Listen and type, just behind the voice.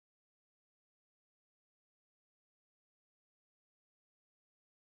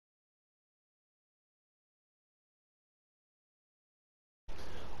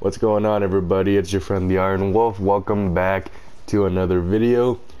What's going on, everybody? It's your friend the Iron Wolf. Welcome back to another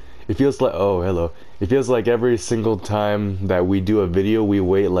video. It feels like, oh, hello. It feels like every single time that we do a video, we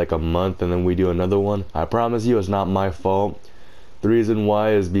wait like a month and then we do another one. I promise you it's not my fault. The reason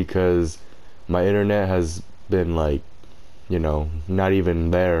why is because my internet has been like, not even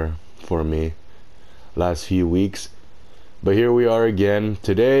there for me last few weeks. But here we are again.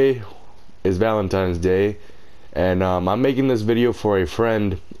 Today is Valentine's Day. And I'm making this video for a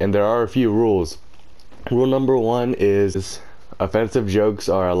friend, and there are a few rules. Rule number one is offensive jokes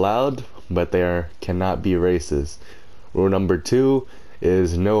are allowed, but they cannot be racist. Rule number two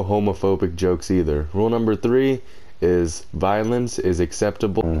is no homophobic jokes either. Rule number three is violence is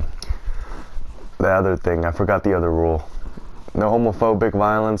acceptable. The other thing, I forgot the other rule. No homophobic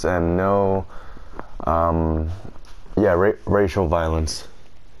violence and no, racial violence.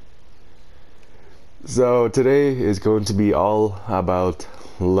 So today is going to be all about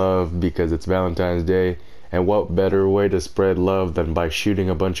love because it's Valentine's Day, and what better way to spread love than by shooting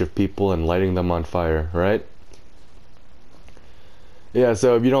a bunch of people and lighting them on fire, right? Yeah,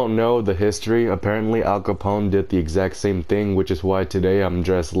 so if you don't know the history, apparently Al Capone did the exact same thing, which is why today I'm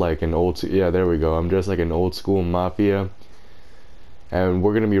dressed like an old, I'm dressed like an old school mafia. And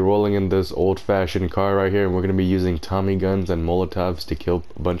we're going to be rolling in this old-fashioned car right here, and we're going to be using Tommy guns and Molotovs to kill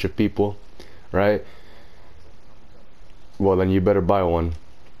a bunch of people. Right? Well, then you better buy one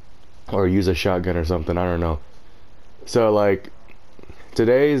or use a shotgun or something, I don't know. So like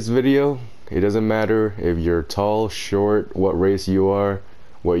today's video, it doesn't matter if you're tall, short, what race you are,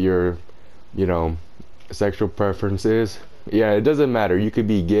 what your sexual preference is. Yeah, it doesn't matter. You could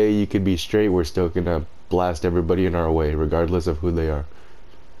be gay, you could be straight, we're still gonna blast everybody in our way regardless of who they are,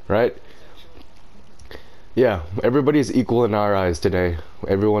 right? Yeah, everybody's equal in our eyes today.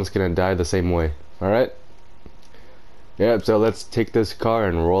 Everyone's gonna die the same way. Alright? Yeah, so let's take this car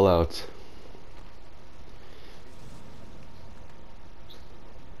and roll out.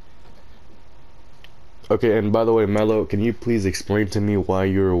 Okay, and by the way, Mello, can you please explain to me why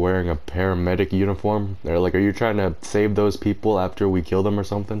you're wearing a paramedic uniform? Or like, are you trying to save those people after we kill them or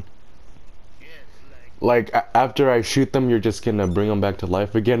something? Like, after I shoot them, you're just gonna bring them back to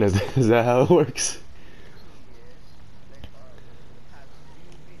life again? Is that how it works?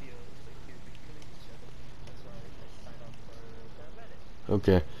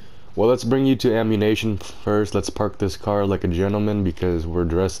 Okay, well, let's bring you to ammunition first. Let's park this car like a gentleman because we're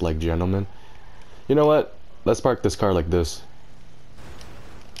dressed like gentlemen. You know what? Let's park this car like this.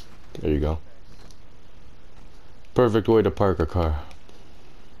 There you go. Perfect way to park a car.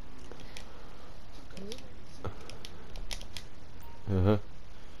 Let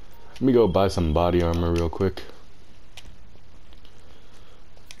me go buy some body armor real quick.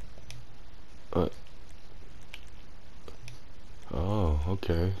 Oh,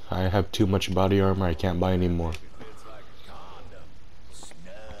 okay. I have too much body armor, I can't buy any more.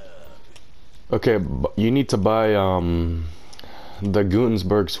 Okay, you need to buy the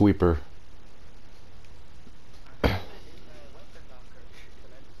Gutenberg sweeper.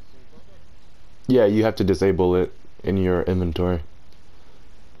 Yeah, you have to disable it in your inventory.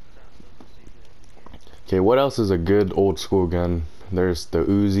 Okay, what else is a good old school gun? There's the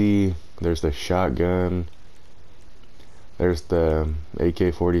Uzi, there's the shotgun, there's the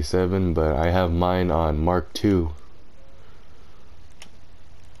AK-47, but I have mine on Mark II.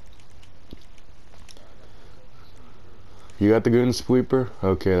 You got the Goon Sweeper?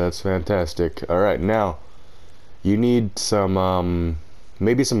 Okay, that's fantastic. Alright, now, you need some,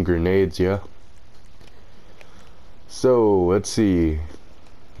 maybe some grenades, yeah? So, let's see.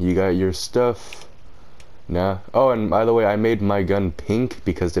 You got your stuff. Nah. Oh, and by the way, I made my gun pink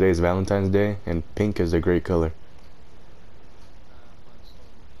because today is Valentine's Day, and pink is a great color.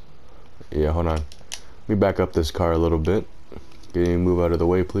 Yeah, hold on. Let me back up this car a little bit. Can you move out of the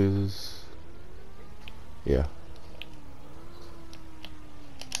way, please? Yeah.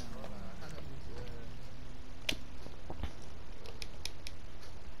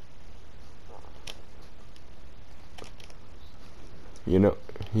 You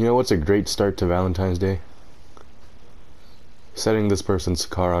know what's a great start to Valentine's Day? Setting this person's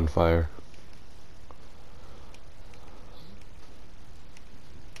car on fire.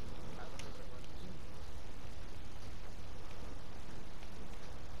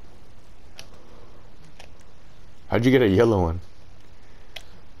 How'd you get a yellow one?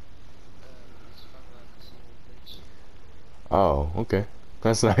 Oh, okay.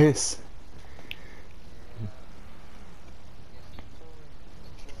 That's nice.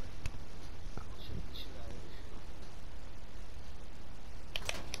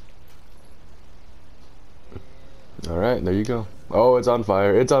 Alright, there you go. Oh, it's on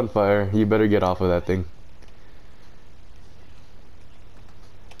fire. It's on fire. You better get off of that thing.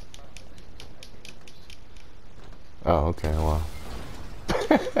 Oh, okay, wow.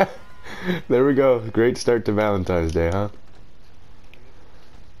 There we go. Great start to Valentine's Day, huh?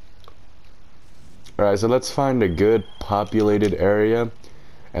 Alright, so let's find a good populated area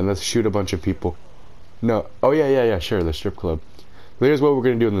and let's shoot a bunch of people. No. Oh, yeah, sure, the strip club. Here's what we're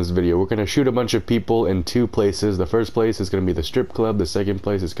going to do in this video. We're going to shoot a bunch of people in two places. The first place is going to be the strip club. The second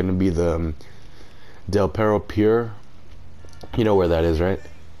place is going to be the Del Perro Pier. You know where that is, right?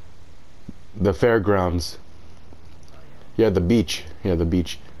 The fairgrounds. Yeah, the beach. Yeah, the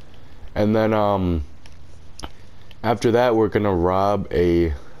beach. And then after that, we're going to rob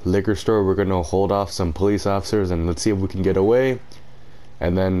a liquor store. We're going to hold off some police officers and let's see if we can get away.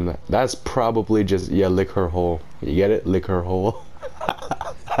 And then that's probably just, yeah, lick her hole. You get it? Lick her hole.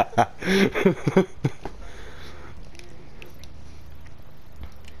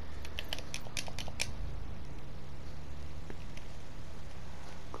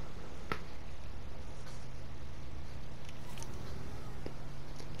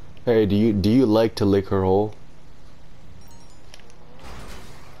 Hey, do you like to lick her hole?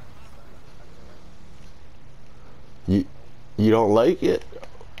 You don't like it?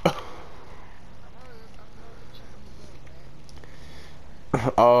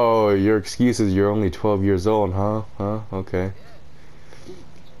 Oh, your excuse is you're only 12 years old, huh? Okay.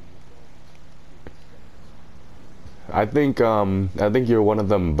 I think you're one of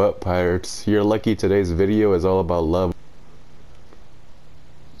them butt pirates. You're lucky today's video is all about love.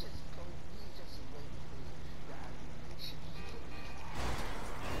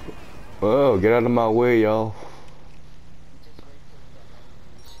 Whoa, get out of my way, y'all.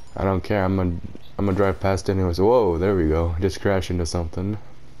 I don't care. I'm gonna drive past anyways. Whoa, there we go. Just crash into something.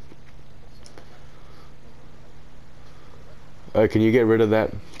 Can you get rid of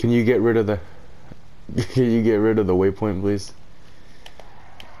that? Can you get rid of the? Can you get rid of the waypoint, please?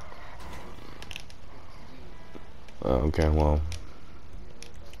 Oh, okay, well.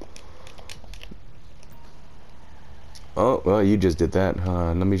 Oh, well, you just did that.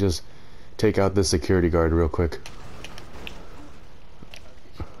 Let me just take out this security guard real quick.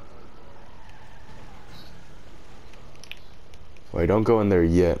 Wait, don't go in there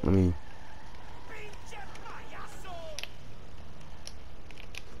yet. Let me...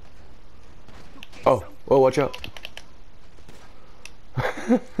 Oh, watch out.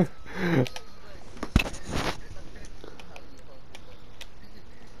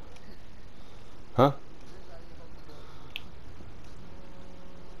 Huh?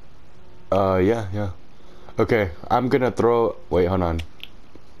 Yeah. Okay, I'm gonna throw... Wait, hold on.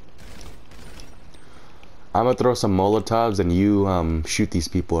 I'm gonna throw some Molotovs and you shoot these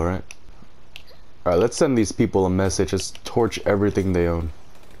people, alright? Alright, let's send these people a message. Just torch everything they own.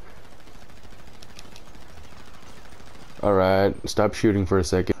 Alright, stop shooting for a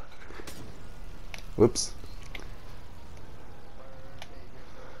second. Whoops.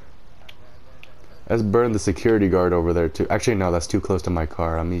 Let's burn the security guard over there too. Actually, no, that's too close to my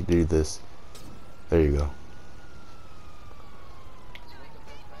car. Let me do this. There you go.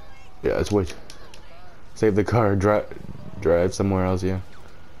 Yeah, let's wait. Save the car, drive somewhere else, yeah.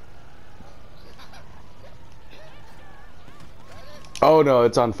 Oh no,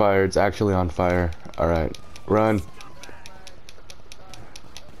 it's on fire. It's actually on fire. Alright, run.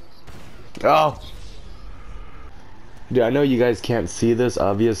 Oh! Dude, I know you guys can't see this,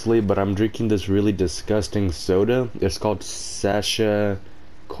 obviously, but I'm drinking this really disgusting soda. It's called Sashta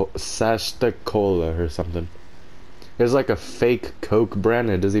Cola or something. It's like a fake Coke brand,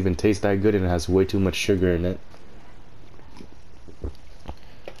 and it doesn't even taste that good, and it has way too much sugar in it.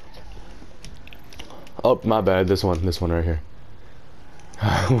 Oh, my bad. This one right here.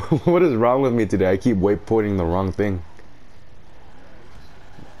 What is wrong with me today? I keep pointing the wrong thing.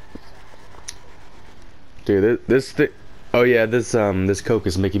 Dude, this thing. Oh yeah, this Coke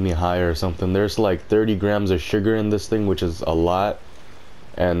is making me high or something. There's like 30 grams of sugar in this thing, which is a lot.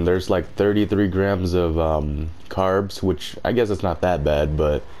 And there's like 33 grams of carbs, which I guess it's not that bad,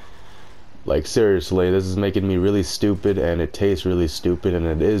 but like seriously, this is making me really stupid, and it tastes really stupid, and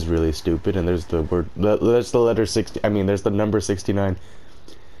it is really stupid. And there's the word, there's the letter 60. I mean, there's the number 69.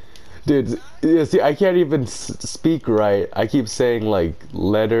 Dude, yeah, see, I can't even speak right. I keep saying like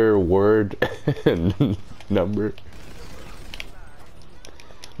letter, word, and number.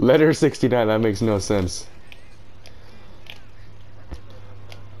 Letter 69. That makes no sense.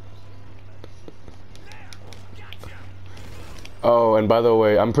 Oh, and by the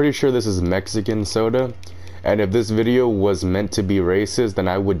way, I'm pretty sure this is Mexican soda, and if this video was meant to be racist, then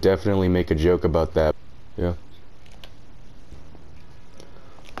I would definitely make a joke about that. Yeah.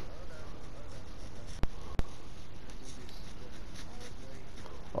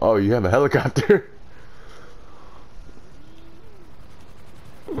 Oh, you have a helicopter?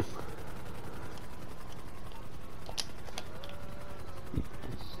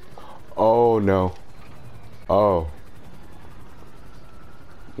 Oh no. Oh.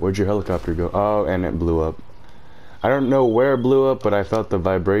 Where'd your helicopter go? Oh, and it blew up. I don't know where it blew up, but I felt the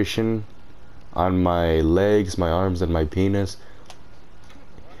vibration on my legs, my arms, and my penis.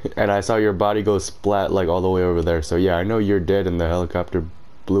 And I saw your body go splat like all the way over there. So yeah, I know you're dead and the helicopter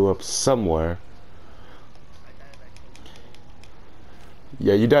blew up somewhere.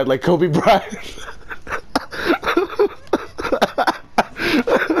 Yeah, you died like Kobe Bryant.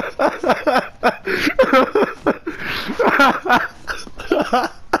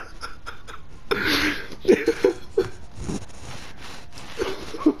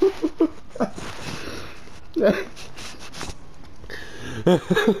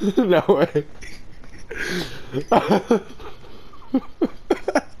 No way.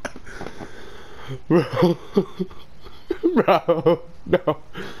 Bro. Bro. No.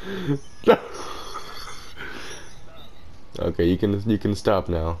 No. Okay, you can stop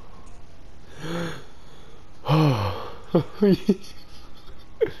now.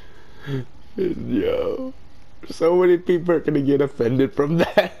 Yo. So many people are gonna get offended from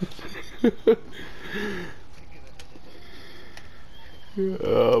that.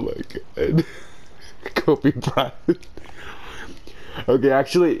 Oh my god. Kobe Bryant. Okay,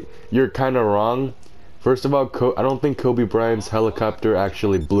 actually, you're kind of wrong. First of all, I don't think Kobe Bryant's helicopter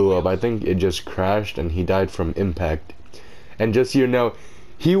actually blew up. I think it just crashed and he died from impact. And just so you know,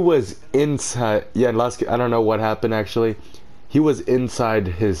 he was inside. Yeah, I don't know what happened actually. He was inside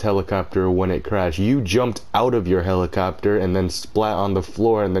his helicopter when it crashed. You jumped out of your helicopter and then splat on the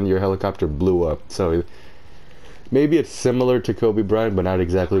floor, and then your helicopter blew up. So maybe it's similar to Kobe Bryant, but not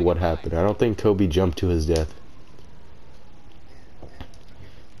exactly what happened. I don't think Kobe jumped to his death.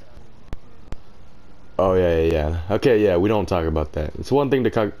 Oh yeah. Okay, yeah, we don't talk about that. It's one thing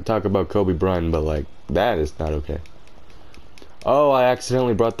to talk about Kobe Bryant, but like that is not okay. Oh, I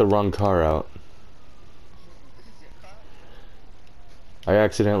accidentally brought the wrong car out. I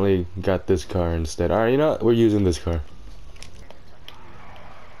accidentally got this car instead. Alright, you know what? We're using this car.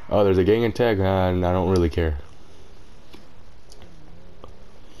 Oh, there's a gang attack? I don't really care.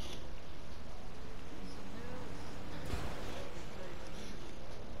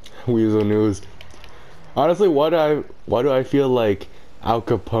 Weasel News. Honestly, why do I feel like Al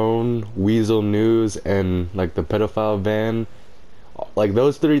Capone, Weasel News, and like the pedophile van, like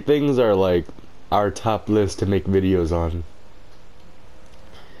those three things are like our top list to make videos on.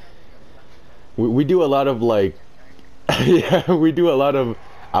 We do a lot of like yeah, we do a lot of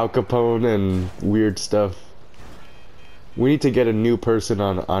Al Capone and weird stuff. We need to get a new person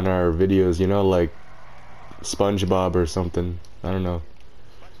on our videos, you know, like SpongeBob or something. I don't know.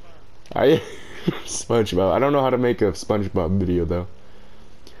 SpongeBob. I don't know how to make a SpongeBob video though.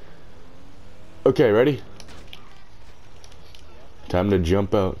 Okay, ready? Time to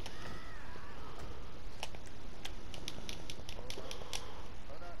jump out.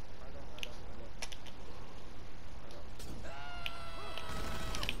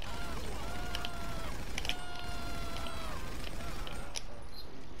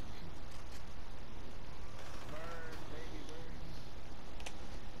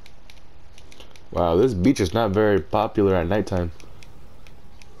 Wow, this beach is not very popular at nighttime.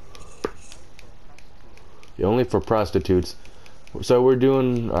 Only for prostitutes. So we're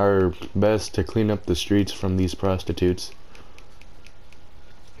doing our best to clean up the streets from these prostitutes.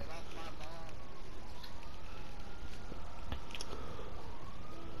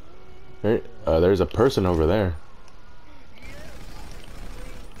 Right? There's a person over there.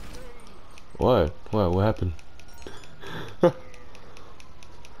 What? What happened?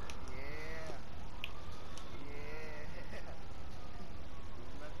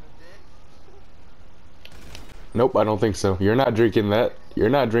 Nope, I don't think so. You're not drinking that. You're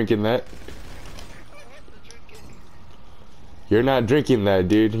not drinking that. You're not drinking that,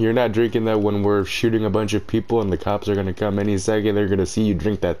 dude. You're not drinking that when we're shooting a bunch of people and the cops are gonna come any second. They're gonna see you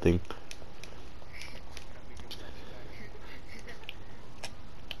drink that thing.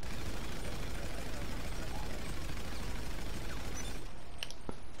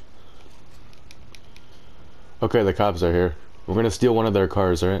 Okay, the cops are here. We're gonna steal one of their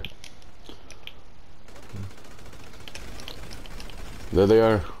cars, right? There they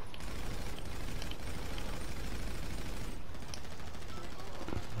are.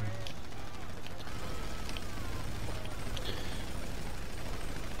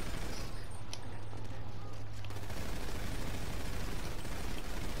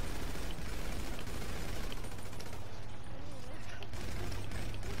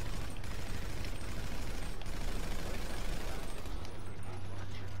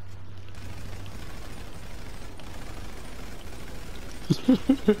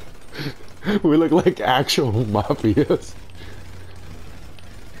 We look like actual mafias.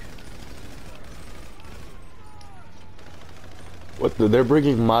 What the? They're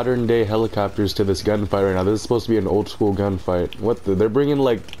bringing modern day helicopters to this gunfight right now. This is supposed to be an old school gunfight. What the? They're bringing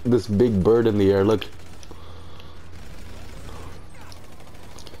like this big bird in the air. Look.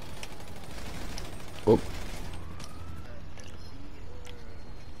 Oh.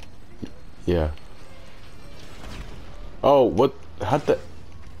 Yeah. Oh, what? How the?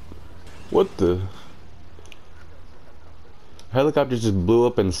 What the? Helicopter just blew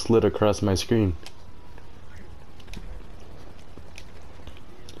up and slid across my screen.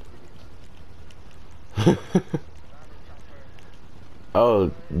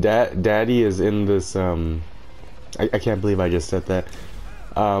 Oh, Daddy is in this. I can't believe I just said that.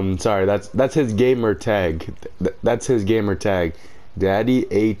 Sorry, that's his gamer tag. That's his gamer tag. Daddy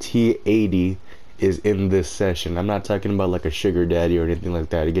AT80 is in this session. I'm not talking about like a sugar daddy or anything like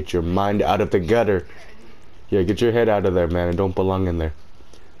that. Get your mind out of the gutter. Yeah, get your head out of there, man. It don't belong in there.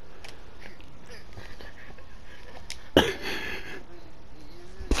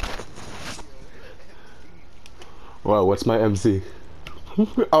 Wow, what's my MC?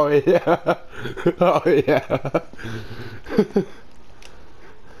 Oh yeah. Oh yeah.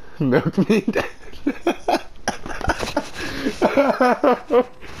 Milk me.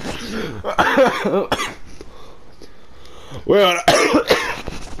 Well,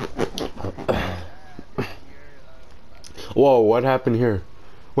 whoa, what happened here?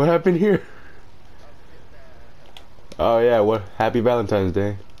 What happened here? Oh yeah, what? Happy Valentine's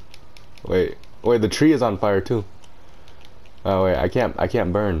Day. Wait, the tree is on fire too. Oh wait, I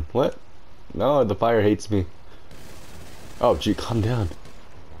can't burn. What? No, the fire hates me. Oh gee, calm down.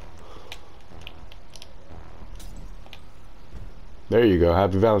 There you go.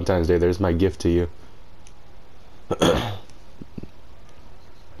 Happy Valentine's Day. There's my gift to you.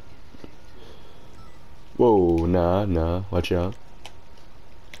 Whoa, nah, watch out.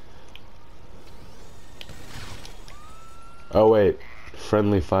 Oh wait,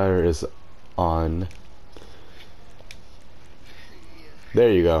 friendly fire is on. There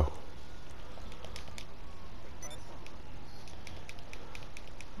you go.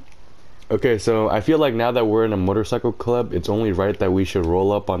 Okay, so I feel like now that we're in a motorcycle club, it's only right that we should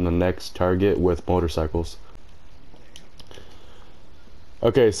roll up on the next target with motorcycles.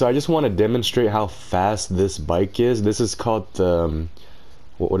 Okay, so I just want to demonstrate how fast this bike is. This is called the,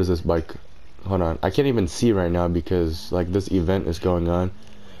 what is this bike? Hold on, I can't even see right now because like this event is going on.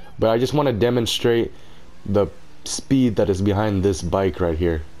 But I just want to demonstrate the speed that is behind this bike right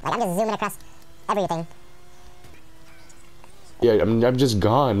here. Like, I'm just zooming across everything. Yeah, I'm just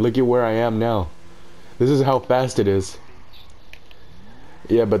gone. Look at where I am now. This is how fast it is.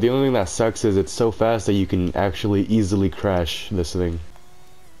 Yeah, but the only thing that sucks is it's so fast that you can actually easily crash this thing.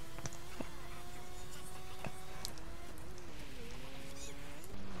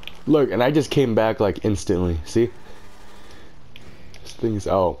 Look, and I just came back like instantly. See? This thing's,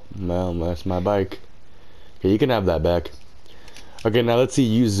 oh, well, that's my bike. Okay, you can have that back. Okay, now let's see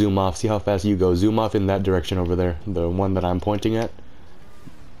you zoom off. See how fast you go. Zoom off in that direction over there. The one that I'm pointing at.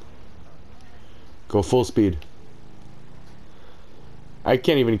 Go full speed. I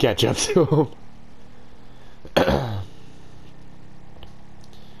can't even catch up to him.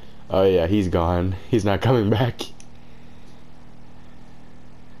 Oh yeah, he's gone. He's not coming back.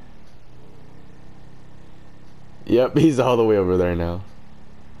 Yep, he's all the way over there now.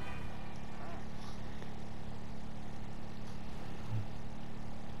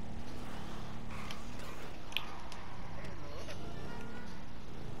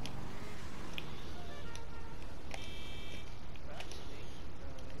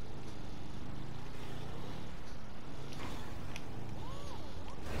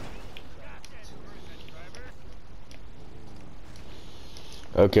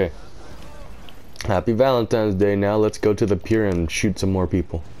 Okay. Happy Valentine's Day. Now let's go to the pier and shoot some more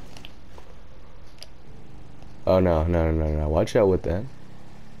people. Oh no. Watch out with that.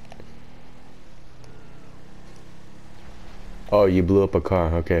 Oh, you blew up a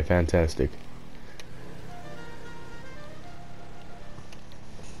car. Okay, fantastic.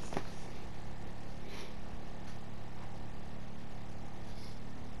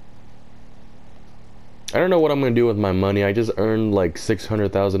 I don't know what I'm gonna do with my money. I just earned like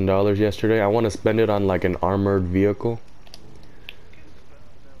 $600,000 yesterday. I want to spend it on like an armored vehicle.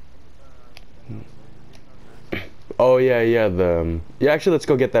 Oh yeah, yeah, actually let's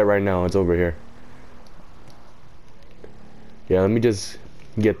go get that right now. It's over here. Yeah, let me just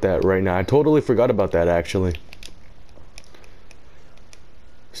get that right now. I totally forgot about that actually.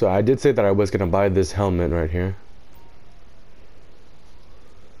 So I did say that I was gonna buy this helmet right here.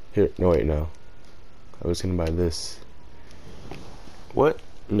 Here, no wait, no. I was gonna buy this. What?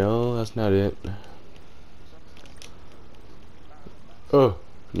 No, that's not it. Oh,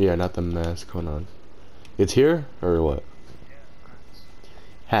 yeah, not the mask. Hold on. It's here or what?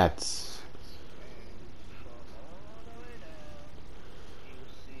 Hats.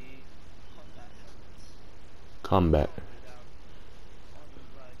 Combat.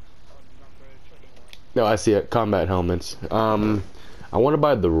 No, I see it. Combat helmets. I want to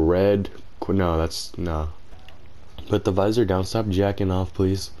buy the red. No, that's no. Put the visor down. Stop jacking off,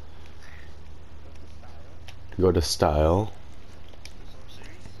 please. Go to style.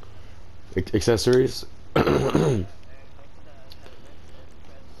 Accessories.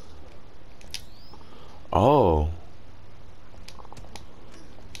 Oh.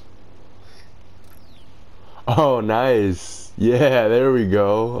 Oh, nice. Yeah, there we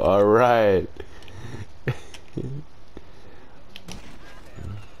go. All right.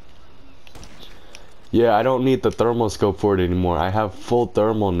 Yeah, I don't need the thermal scope for it anymore. I have full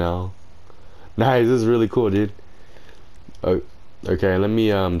thermal now. Nice, this is really cool, dude. Okay, let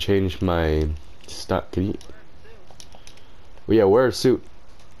me change my stock. Can you? Well, yeah, wear a suit.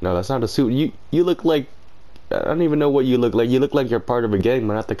 No, that's not a suit. You look like, I don't even know what you look like. You look like you're part of a gang,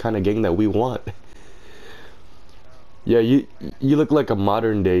 but not the kind of gang that we want. Yeah, you look like a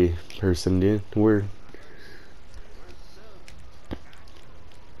modern day person, dude. We're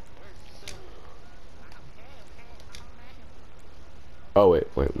Oh wait.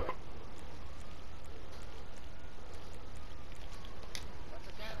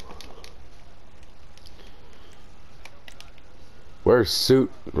 Wear a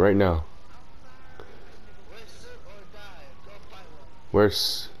suit right now.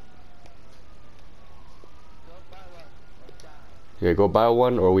 Where's Yeah, go buy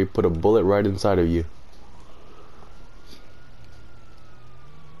one or we put a bullet right inside of you.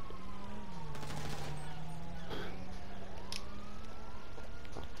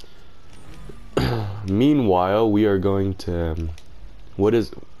 Meanwhile, we are going to what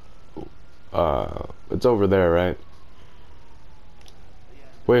is it's over there, right?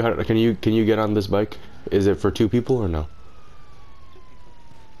 Wait, can you get on this bike? Is it for 2 people or no?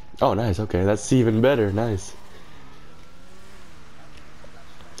 Oh, nice. Okay, that's even better. Nice.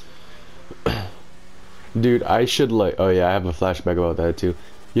 Dude, I should like, oh yeah, I have a flashback about that too.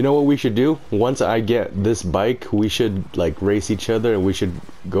 You know what we should do? Once I get this bike, we should like race each other and we should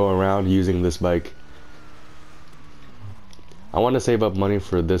go around using this bike. I want to save up money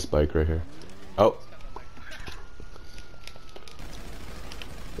for this bike right here. Oh.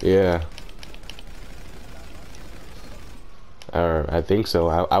 Yeah. I think so.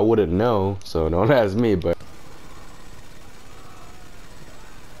 I wouldn't know, so don't ask me, but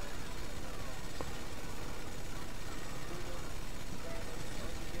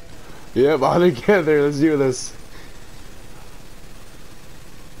yep, all together. Let's do this.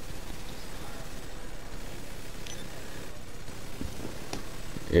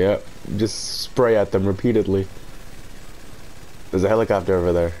 Yep, just spray at them repeatedly. There's a helicopter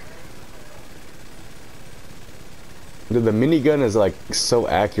over there. Dude, the minigun is like so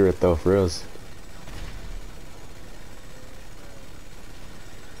accurate though, for reals.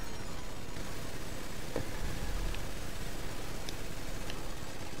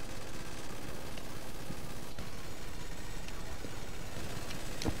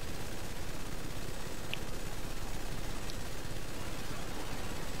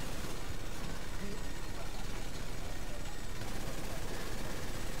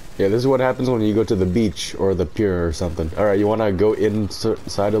 Yeah, this is what happens when you go to the beach or the pier or something. Alright, you wanna go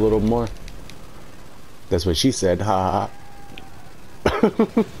inside a little more? That's what she said, ha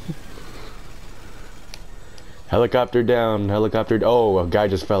ha. Helicopter down, helicopter. Oh, a guy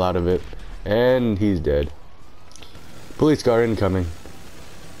just fell out of it. And he's dead. Police car incoming.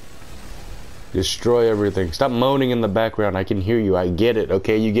 Destroy everything. Stop moaning in the background. I can hear you. I get it,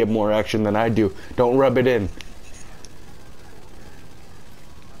 okay? You get more action than I do. Don't rub it in.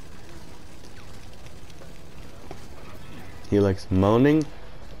 He likes moaning.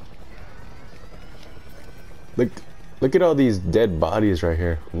 Look at all these dead bodies right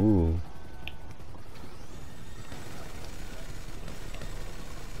here. Ooh.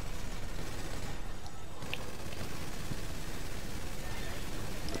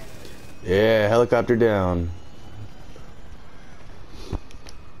 Yeah, helicopter down.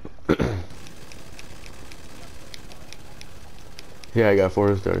 Yeah, I got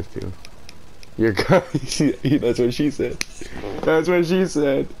 4 stars too. You're coming. That's what she said. That's what she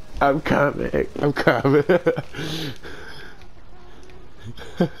said. I'm coming. I'm coming.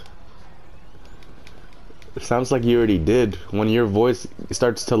 Sounds like you already did. When your voice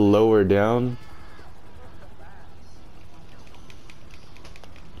starts to lower down.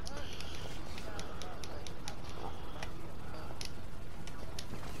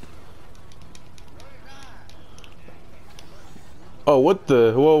 Oh, what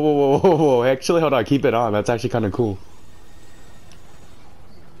the? Whoa, whoa, whoa, whoa, whoa. Actually, hold on. Keep it on. That's actually kind of cool.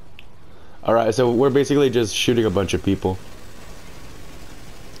 Alright, so we're basically just shooting a bunch of people.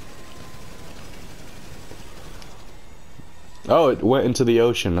 Oh, it went into the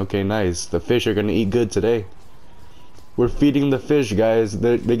ocean. Okay, nice. The fish are gonna eat good today. We're feeding the fish, guys.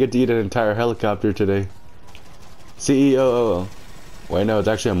 They get to eat an entire helicopter today. CEO. Wait, no, it's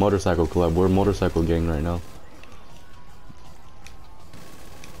actually a motorcycle club. We're a motorcycle gang right now.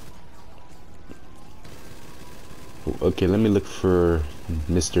 Okay, let me look for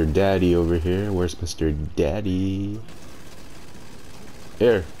Mr. Daddy over here. Where's Mr. Daddy?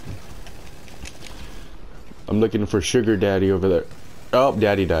 Here. I'm looking for Sugar Daddy over there. Oh,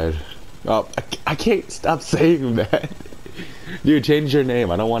 Daddy died. Oh, I can't stop saying that. Dude, change your name.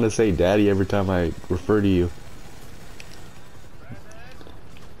 I don't want to say Daddy every time I refer to you.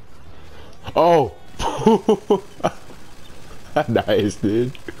 Oh! Nice,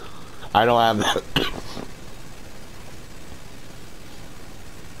 dude. I don't have that.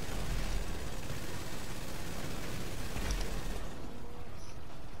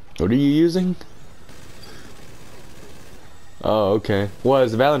 What are you using? Oh, okay. Well,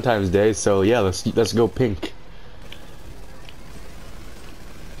 it's Valentine's Day, so yeah, let's go pink.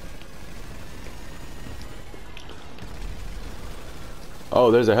 Oh,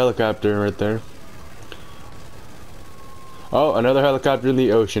 there's a helicopter right there. Oh, another helicopter in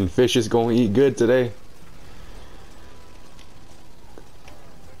the ocean. Fish is going to eat good today.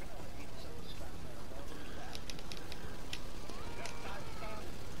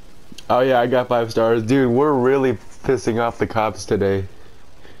 Oh yeah, I got 5 stars. Dude, we're really pissing off the cops today.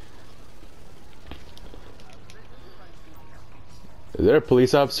 Is there a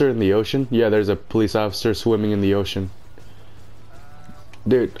police officer in the ocean? Yeah, there's a police officer swimming in the ocean.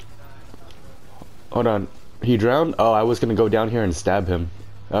 Dude. Hold on. He drowned? Oh, I was gonna go down here and stab him.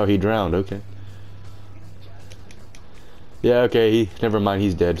 Oh, he drowned. Okay. Yeah, okay. Never mind.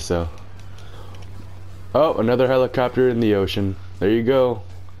 He's dead, so. Oh, another helicopter in the ocean. There you go.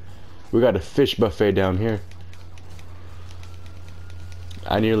 We got a fish buffet down here.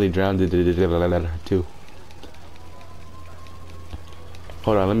 I nearly drowned it too.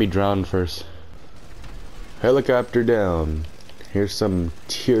 Hold on, let me drown first. Helicopter down. Here's some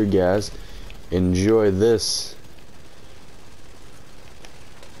tear gas. Enjoy this.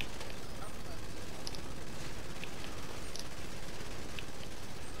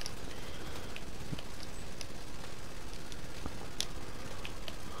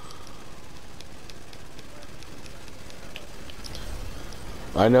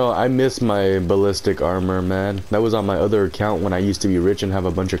 I know, I miss my ballistic armor, man. That was on my other account when I used to be rich and have a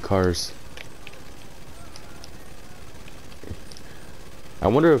bunch of cars. I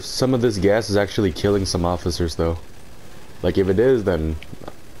wonder if some of this gas is actually killing some officers, though. Like, if it is, then...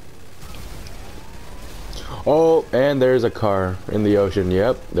 Oh, and there's a car in the ocean.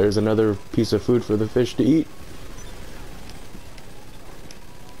 Yep, there's another piece of food for the fish to eat.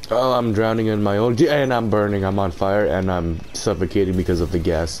 Oh, I'm drowning in my own... And I'm burning, I'm on fire, and I'm suffocating because of the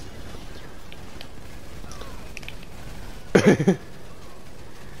gas.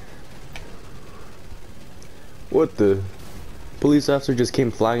 What the... Police officer just came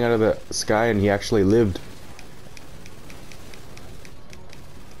flying out of the sky and he actually lived.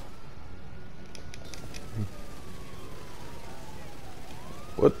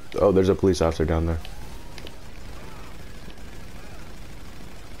 What? Oh, there's a police officer down there.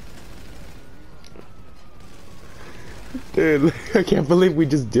 Dude, I can't believe we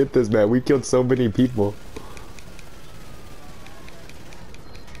just did this, man. We killed so many people.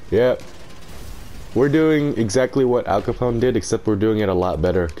 Yep. We're doing exactly what Al Capone did, except we're doing it a lot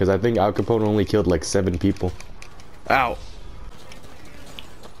better. Because I think Al Capone only killed like 7 people. Ow!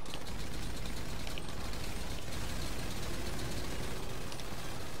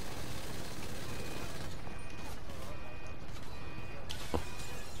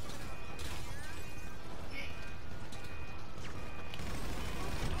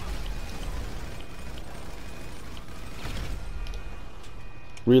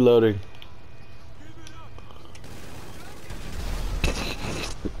 Reloading.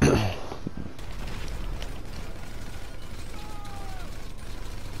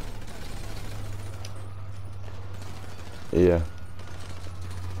 Yeah.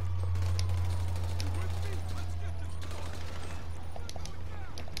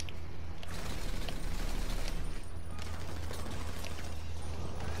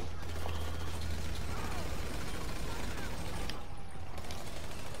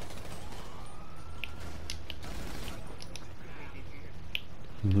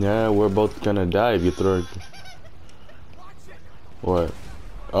 Yeah, we're both gonna die if you throw it. What?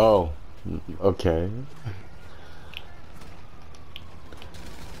 Oh, okay.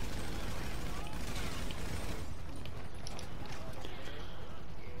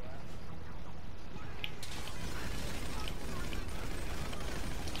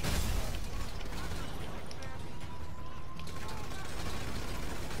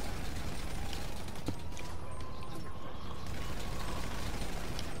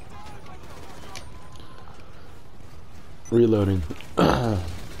 Reloading.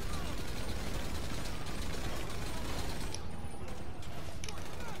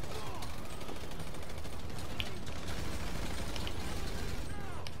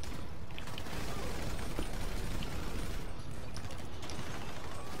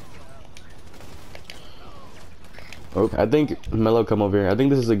 Okay, I think Mello, come over here. I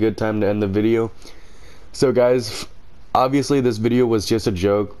think this is a good time to end the video. So guys, obviously this video was just a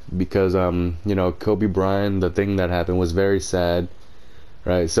joke because you know, Kobe Bryant, the thing that happened was very sad,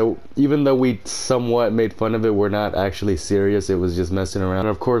 right? So even though we somewhat made fun of it, we're not actually serious. It was just messing around. And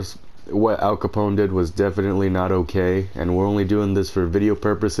of course, what Al Capone did was definitely not okay, and we're only doing this for video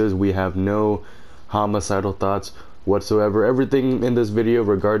purposes. We have no homicidal thoughts whatsoever. Everything in this video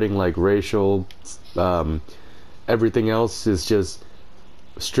regarding like racial everything else is just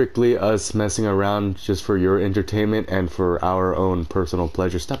strictly us messing around just for your entertainment and for our own personal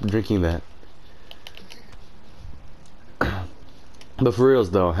pleasure. Stop drinking that. But for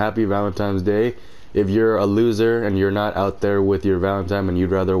reals though, happy Valentine's Day. If you're a loser and you're not out there with your Valentine and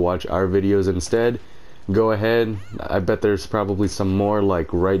you'd rather watch our videos instead, go ahead. I bet there's probably some more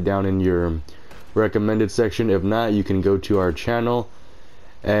like right down in your recommended section. If not, you can go to our channel,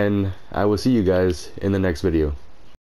 and I will see you guys in the next video.